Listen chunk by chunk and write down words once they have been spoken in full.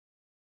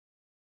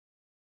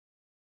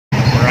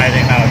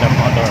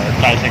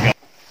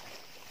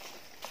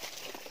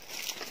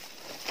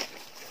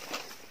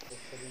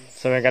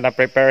So we're gonna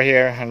prepare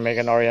here and make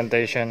an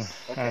orientation.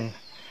 Okay. And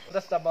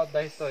that's about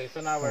the history. So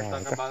now we're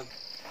talking about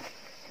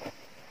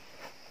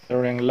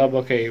during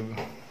Lobo Cave.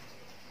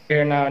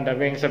 Here now the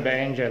wings of the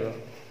angel.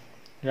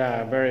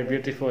 Yeah, very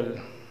beautiful.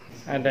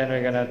 And then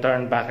we're gonna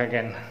turn back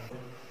again.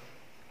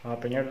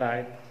 Open your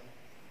light.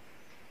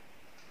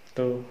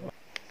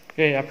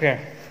 Okay, up here.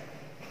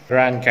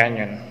 Grand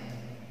Canyon.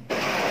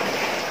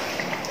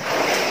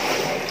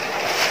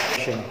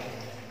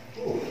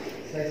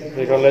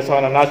 We call this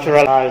one a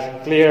natural,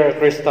 clear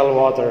crystal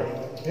water.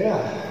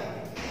 Yeah.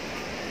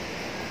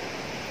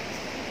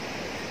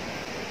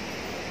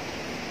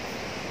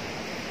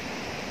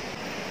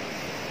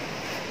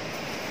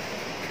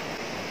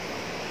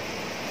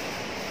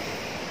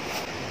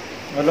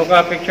 Oh, look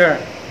at picture.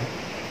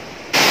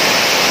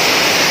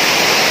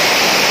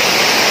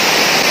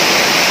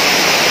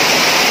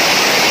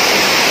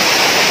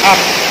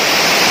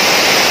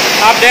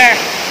 Up there.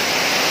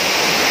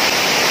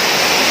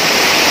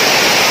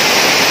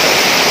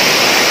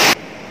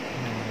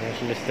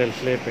 They're still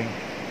sleeping.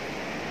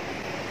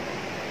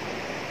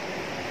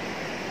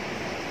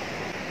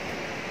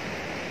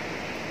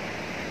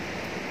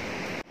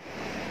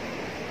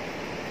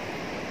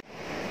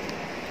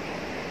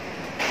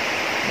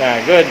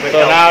 Yeah, good. So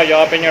now you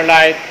open your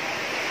light.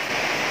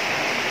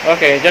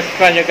 Okay, just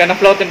when you're gonna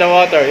float in the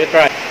water, you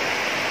try.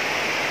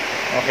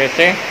 Okay,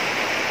 see?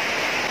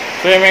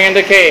 Swimming in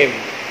the cave.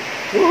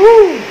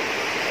 Woohoo!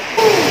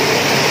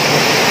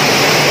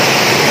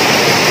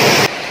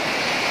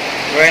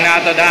 Going out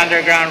to the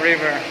underground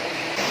river.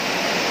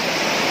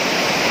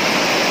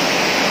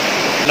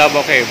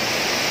 Lobo Cave.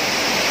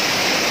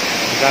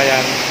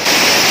 Giant.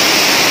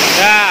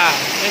 Yeah,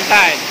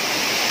 inside.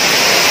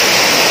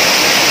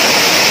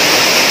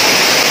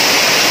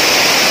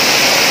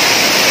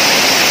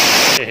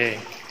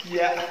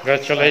 Yeah.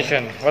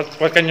 Congratulations.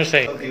 What can you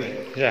say?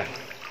 Okay. Yeah.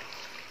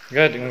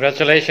 Good.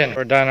 Congratulations.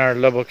 We're done our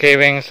Lobo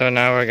caving, so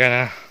now we're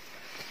gonna.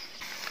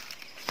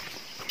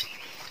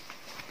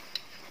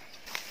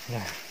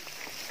 Yeah.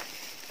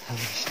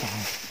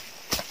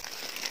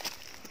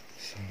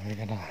 So we're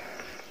gonna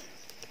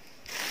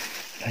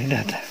like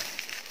that.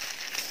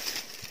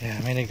 Yeah,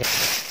 many go.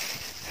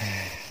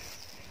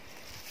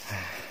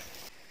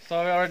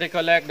 So we already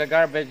collect the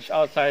garbage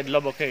outside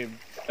Lobo Cave.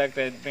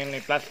 Collected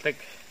many plastic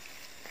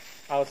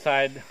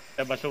outside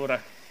the basura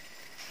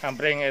and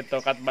bring it to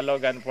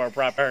CATBALOGAN for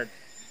proper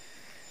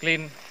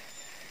clean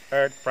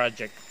earth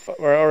project.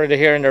 We're already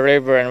here in the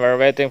river and we're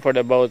waiting for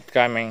the boat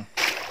coming.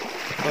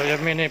 So you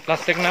have many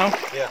plastic now?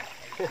 yeah.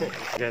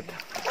 Get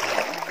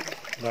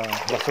the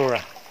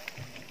basura.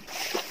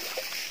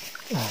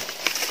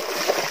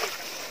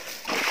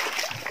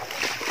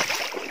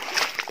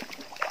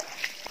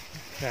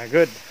 Yeah,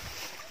 good.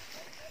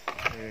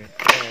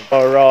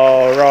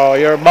 Row, row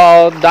your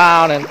boat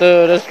down into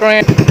the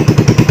stream.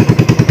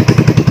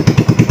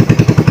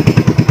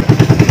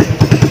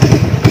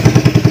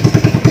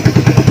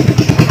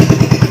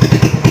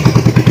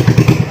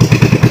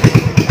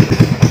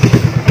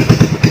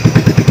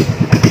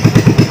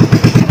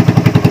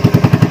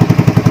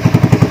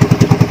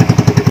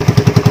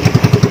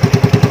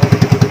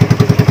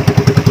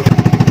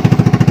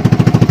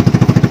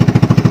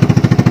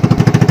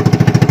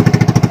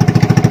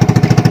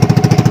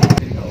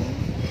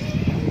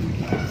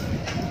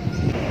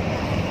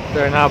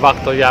 They're now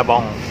back to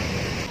Yabong.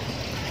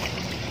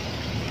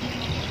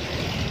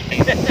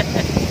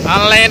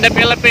 Only in the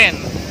Philippines.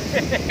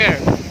 Here.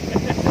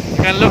 You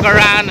can look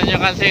around and you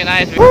can see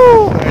nice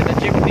view. There's the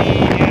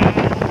chimney.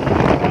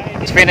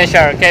 Let's finish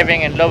our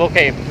caving in Lobo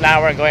Cave.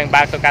 Now we're going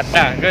back to CATBALOGAN.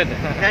 Yeah, good.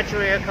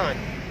 Natural aircon.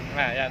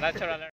 Yeah, natural.